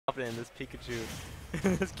in this Pikachu,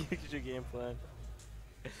 in this Pikachu game plan.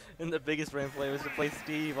 And the biggest brain play was to play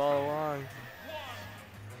Steve all along.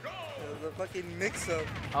 The fucking mix-up.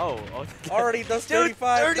 Oh, already does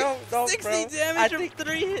 35. Dude, No, 60 bro. damage from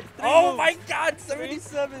three hits. Oh my God,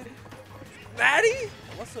 77. Maddie,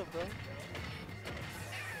 what's up, bro?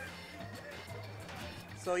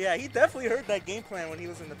 So yeah, he definitely heard that game plan when he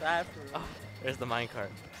was in the bathroom. Oh, there's the minecart.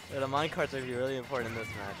 Yeah, the minecarts are gonna be really important in this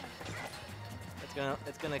match.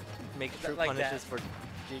 It's gonna make true like punishes that. for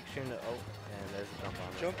G-XTREME to and there's a jump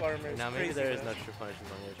armor. Jump armor. Now maybe crazy, there is though. no true punishes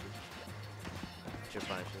on Yoshi. True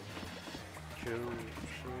punishes. True.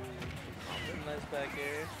 Nice back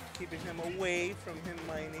air, keeping him away from him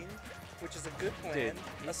mining, which is a good plan. Dude,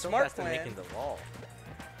 a he's so smart fast at plan. making the wall.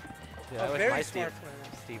 Dude, A I wish very my smart plan.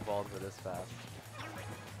 Steve balls were this fast.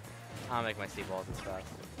 I'll make my Steve balls this fast.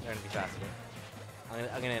 They're gonna be faster.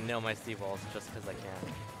 I'm gonna nail my Steve balls just because I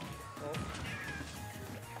can. Oh.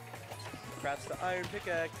 Grabs the iron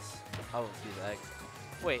pickaxe. Oh, these eggs.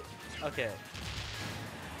 Wait, okay.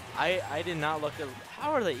 I did not look at.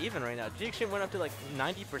 How are they even right now? G-XTREME went up to like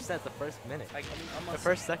 90% the first minute. The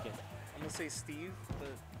first second. I'm gonna say Steve, but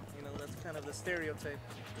you know that's kind of the stereotype.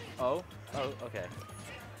 Oh, okay.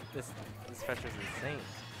 This pressure is insane.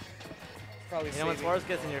 Probably. You know, when Suarez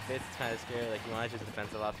gets in your face, it's kind of scary. Like you want to choose a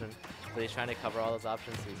defensive option, but he's trying to cover all those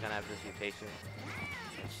options, so you kind of have to be patient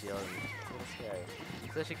and shield. And it's a little scary,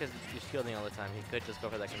 especially because you're shielding all the time. He could just go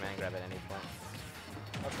for that command grab at any point.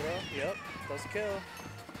 Up throw. Yep. Does kill.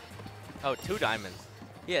 Oh, 2 diamonds.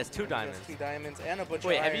 He has 2 diamonds. He has 2 diamonds and a bunch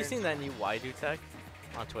Wait, of have you iron. seen that new Waidu tech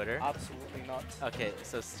on Twitter? Absolutely not. Okay,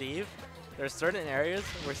 so Steve, there's certain areas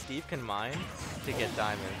where Steve can mine to get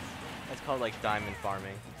diamonds. It's called like diamond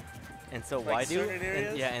farming. And so Like Waidu, certain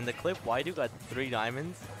areas? yeah, in the clip, Waidu got 3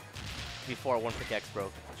 diamonds before 1 pickaxe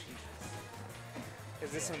broke.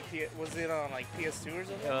 Is this on was it on like PS2 or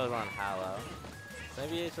something? It was on Halo. So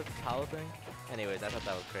maybe it's just a Halo thing? Anyways, I thought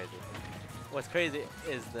that was crazy. What's crazy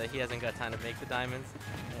is that he hasn't got time to make the diamonds,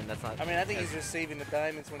 and that's not. I mean, I think he's just saving the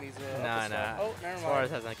diamonds when he's No. Oh, never mind.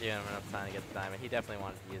 Suarez hasn't given him enough time to get the diamond. He definitely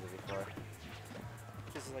wanted to use it before.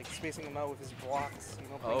 Just like spacing him out with his blocks, you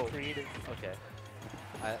know, being creative. Okay.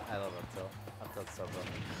 I love up tilt. Up tilt's so good.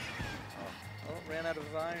 Oh, ran out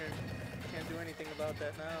of iron. Can't do anything about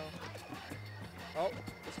that now. Oh,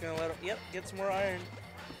 just gonna let him. Yep, get some more iron.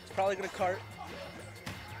 It's probably gonna cart.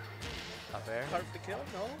 Up air? Cart the kill?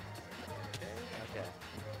 No. Okay.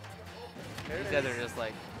 There These it guys is. are just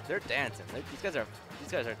like they're dancing. These guys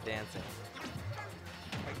are dancing.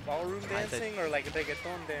 Like ballroom dancing or like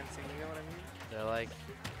reggaeton dancing, you know what I mean? They're like,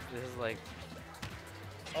 this is like,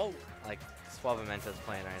 oh, like Suavementa's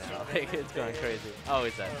playing right now. Like it's going crazy. Oh,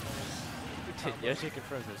 he's dead. Dude, Yoshi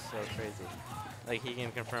confirms are so crazy. Like he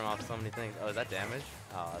can confirm off so many things. Oh, is that damage?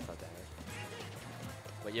 Oh, that's not damage.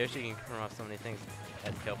 But Yoshi can confirm off so many things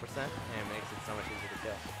at kill percent, and it makes it so much easier to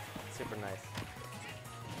kill. Super nice.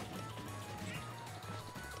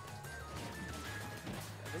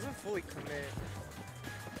 doesn't fully commit.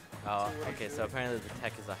 Oh, okay, so apparently the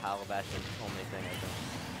tech is a Hollow Bastion only thing, I think.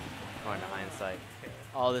 According to hindsight.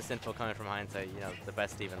 All this info coming from hindsight, you know, the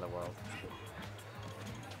best Steve in the world.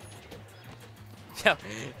 Yeah,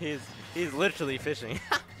 he's literally fishing.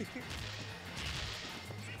 Nice,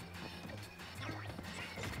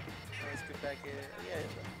 good back air. Yeah.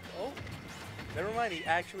 Oh, never mind. He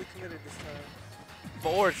actually committed this time.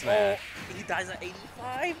 Forward smash. Oh, he dies at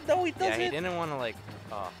 85? No, he doesn't. Yeah, he didn't want to like.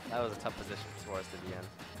 Oh, that was a tough position for Suarez to be in.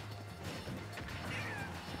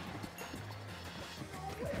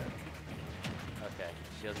 Okay,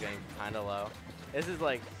 shield's getting kind of low. This is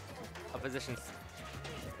like a position.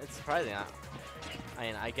 It's surprising. I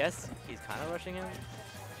mean, I guess he's kind of rushing him.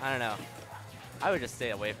 I don't know. I would just stay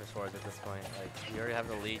away from Suarez at this point. Like, you already have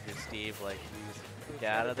the lead. You're Steve. Like, you just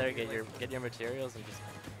get out of there, get your materials, and just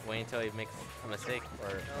wait until he makes a mistake or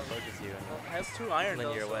approaches you and has 2 iron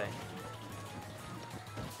lend your way.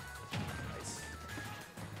 Nice.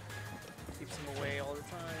 Keeps him away all the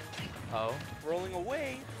time. Oh. Rolling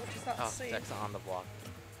away, which is not safe. Dex on the block.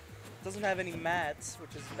 Doesn't have any mats,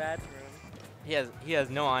 which is bad for him. He has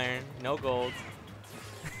no iron, no gold.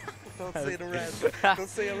 Don't say the rest. Don't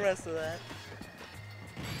say the rest of that.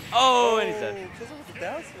 Oh, and he's dead. Because it was a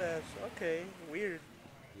down smash. Okay, weird.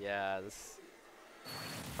 Yeah, this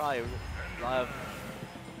probably a lot of.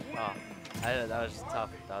 Oh, that was just tough.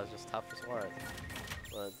 That was just tough for Suarez.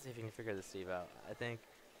 Well, let's see if you can figure this Steve out. I think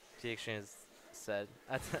G-XTREME has said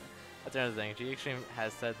that's another thing. G-XTREME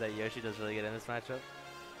has said that Yoshi does really good in this matchup.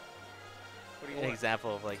 What do you An want?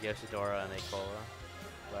 example of like Yoshidora and Acola,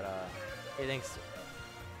 but he thinks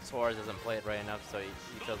Suarez doesn't play it right enough, so he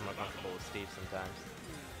feels more comfortable with Steve sometimes,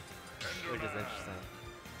 which is interesting.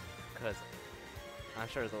 because I'm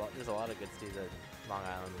sure there's a lot of good Steves at Long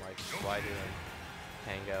Island, like Waidu and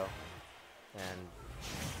Tango, and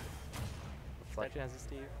Reflection has a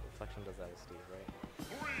Steve. Reflection does have a Steve, right?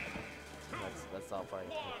 That's all probably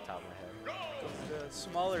off the top of my head. The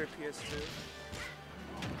smaller PS2,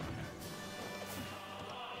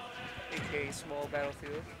 aka small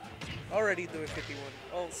battlefield. Already doing 51.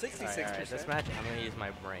 Oh, 66%. Alright, this match, I'm gonna use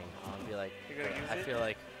my brain. I'm gonna be like, You're gonna use I it? feel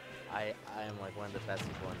like I am like one of the best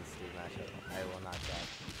people in the Steve matchup. I will not try.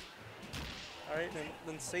 Alright,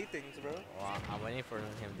 then say things, bro. Well, I'm waiting for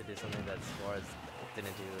him to do something that Suarez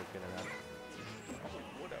didn't do good enough.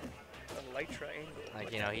 What a light triangle.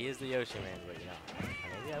 Like, you know, he is the Yoshi man, but you know,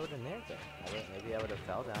 maybe I would have nared it. Maybe I would have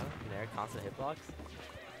fell down, nared constant hitbox,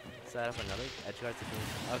 set up another edge guard to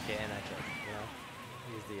finish. Okay, and I check, you know.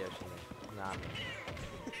 He's the Yoshi man, not me.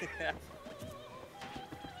 Yeah.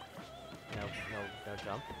 No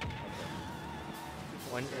jump. Okay.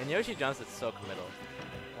 When Yoshi jumps, it's so committal.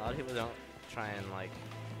 A lot of people don't try and like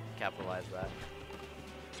capitalize that.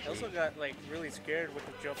 I also got like really scared with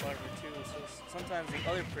the jump armor too, so sometimes the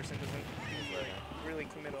other person isn't like really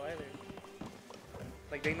committal either.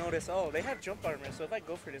 Like they notice, oh, they have jump armor, so if I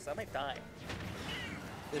go for this, I might die.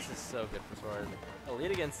 This is so good for Suarez. A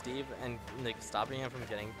lead against Steve and like stopping him from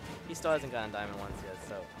getting. He still hasn't gotten diamond once yet,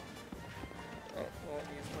 so. Oh, well,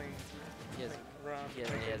 he's playing. He has, like, round.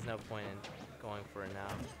 he has no point in going for it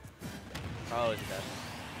now. Oh, is he dead?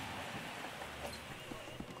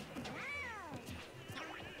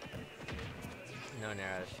 No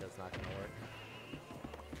Nair out of shield's not gonna work.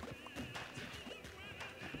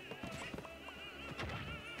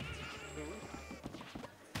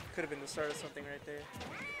 Could have been the start of something right there.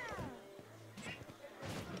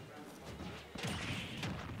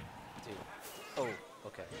 Dude. Oh,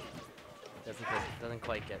 okay. Doesn't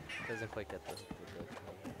quite get the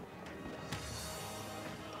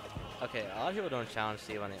Okay, a lot of people don't challenge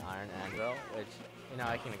Steve on the Iron Anvil, which, you know,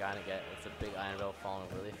 I can kind of get. It's a big Iron Anvil falling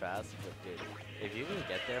really fast, but dude, if you can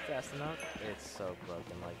get there fast enough, it's so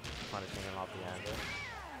broken, like punishing him off the Anvil.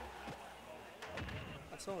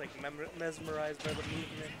 I'm so like mesmerized by the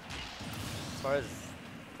movement. As far as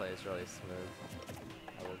play is really smooth,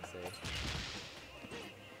 I would say.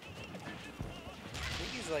 I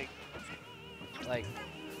think he's like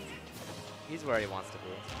he's where he wants to be.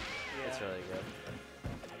 yeah. It's really good.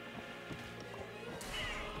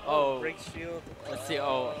 Oh, break shield. Let's see.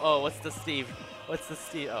 Oh, what's the Steve? What's the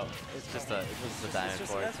Steve? Oh, it's just a diamond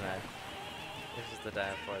forward smash. It's just a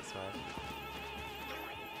diamond forward smash.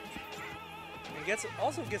 And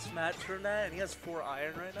also gets matched for that, and he has 4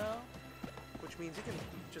 iron right now, which means he can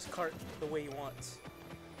just cart the way he wants.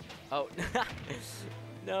 Oh,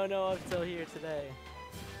 no, I'm still here today.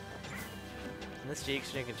 And this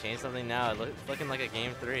G-XTREME can change something now. It's looking like a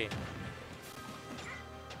game 3.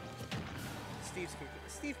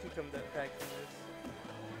 Steve can come back from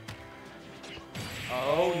this.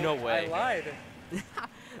 Oh, no way. I lied.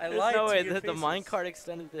 I There's lied no way to your that the faces. minecart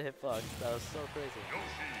extended the hitbox. That was so crazy.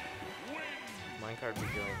 Minecart be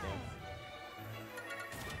doing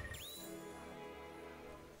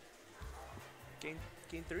things.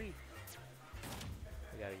 Game 3.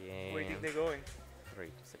 We got a game. Where do you think they're going?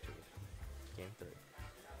 3 situation. Game 3.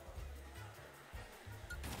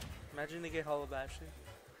 Imagine they get hollow bashing.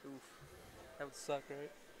 Oof. That would suck,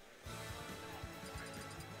 right?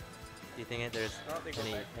 Do you think there's They go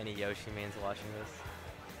back. any Yoshi mains watching this?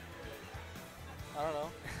 I don't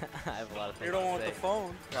know. I have a lot of things You're the to one with say. the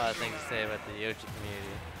phone. A lot of things to say about the Yoshi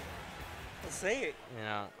community. Let's say it. You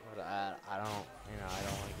know, but I don't want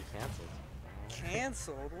to get canceled.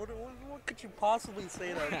 Canceled? What could you possibly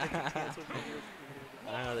say that would get you canceled from the Yoshi community? I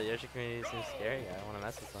don't know, the Yoshi community seems scary. I don't want to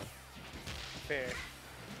mess with them. Fair.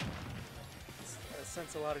 I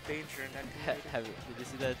sense a lot of danger in that community. Did you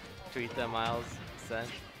see that tweet that Miles sent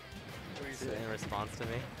What do you say? in response to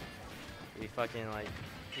me? He fucking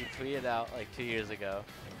he tweeted out 2 years ago,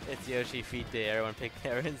 "It's Yoshi feet day. Everyone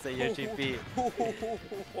say Yoshi feet."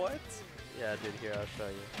 What? Yeah, dude. Here, I'll show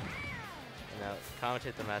you. Now,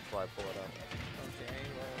 commentate the match while I pull it up. Okay,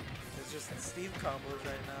 well, it's just Steve combos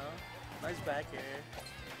right now. Nice back air.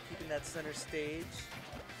 Keeping that center stage.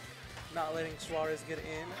 Not letting Suarez get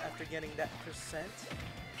in after getting that percent.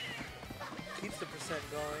 Keeps the percent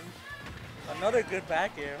going. Another good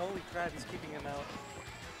back air. Holy crap, he's keeping him out.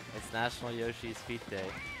 It's National Yoshi's Feet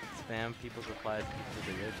Day. Spam people's replies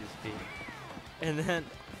to the Yoshi's feet. And then,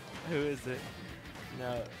 who is it?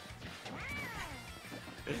 No.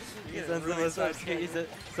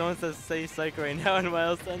 Someone says say psych right now, and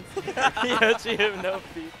Miles sends Yoshi have no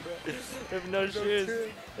feet, bro. Have no shoes.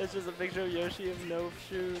 It's just a picture of Yoshi of no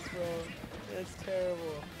shoes, bro. It's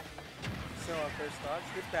terrible. still on first stock.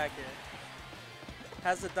 Good back air.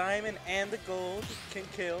 Has the diamond and the gold. Can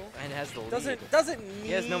kill. And has the lead. Doesn't need.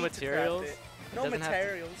 He has no materials. No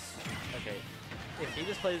materials. Okay. If he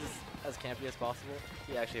just plays as campy as possible,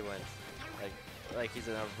 he actually wins. Like he's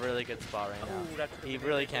in a really good spot right now. He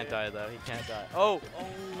really can't die though. He can't die. Oh.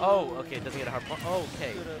 Oh. Okay. Doesn't get a hard point. Oh,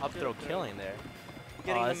 okay. Up throw killing there.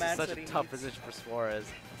 Oh, this is such a tough position for Suarez.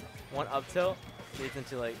 One up tilt leads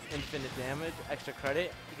into like infinite damage, extra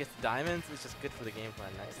credit. He gets diamonds. It's just good for the game plan.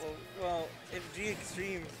 Nice. Well, if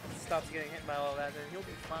G-XTREME stops getting hit by all that, then he'll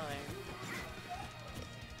be fine.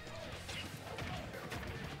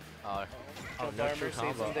 Oh, no true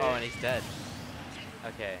combo. Oh, and he's dead.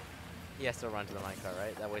 Okay. He has to run to the minecart,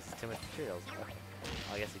 right? That wastes too much materials. Okay.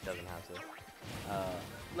 Well, I guess he doesn't have to.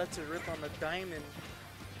 Lets it rip on the diamond.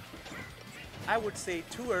 I would say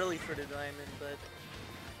too early for the diamond, but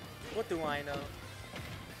what do I know?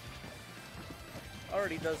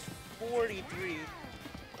 Already does 43.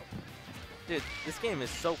 Dude, this game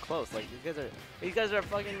is so close. Like these guys are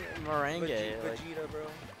fucking meringue. Vegeta, bro.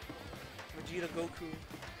 Vegeta, Goku.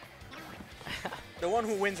 The one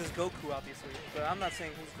who wins is Goku, obviously, but I'm not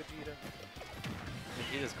saying who's Vegeta.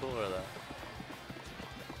 Vegeta's cooler though.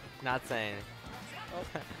 Not saying. Oh.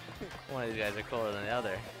 One of these guys are cooler than the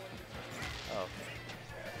other. Oh.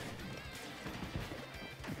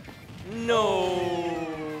 No!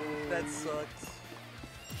 That sucks.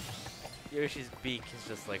 Yoshi's beak is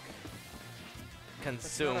just like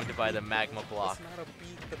consumed by the magma block. That's not a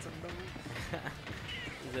beak, that's a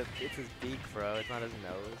nose. It's his beak, bro. It's not his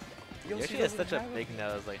nose. Yoshi has such a big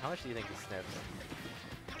nose. Like, how much do you think he sniffs?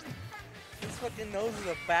 His fucking nose is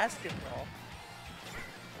a basketball.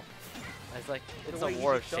 It's like, it's a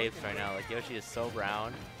war of shapes right now. Like, Yoshi is so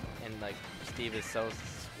round, and like, Steve is so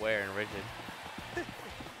square and rigid.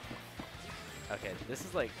 Okay, this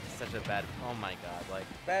is like such a bad, oh my god, like.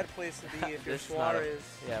 Bad place to be if you're Suarez.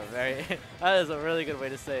 Yeah, very, that is a really good way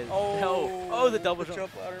to say it. Oh, no. Oh, the double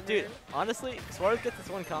jump. Dude, honestly, Suarez gets this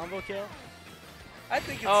one combo kill. I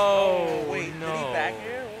think it's, oh wait, no. Did he back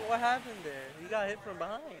here? What happened there? He got hit from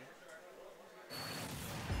behind.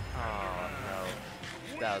 Oh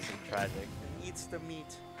no, that was tragic. Eats the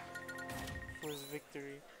meat for his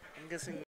victory. I'm guessing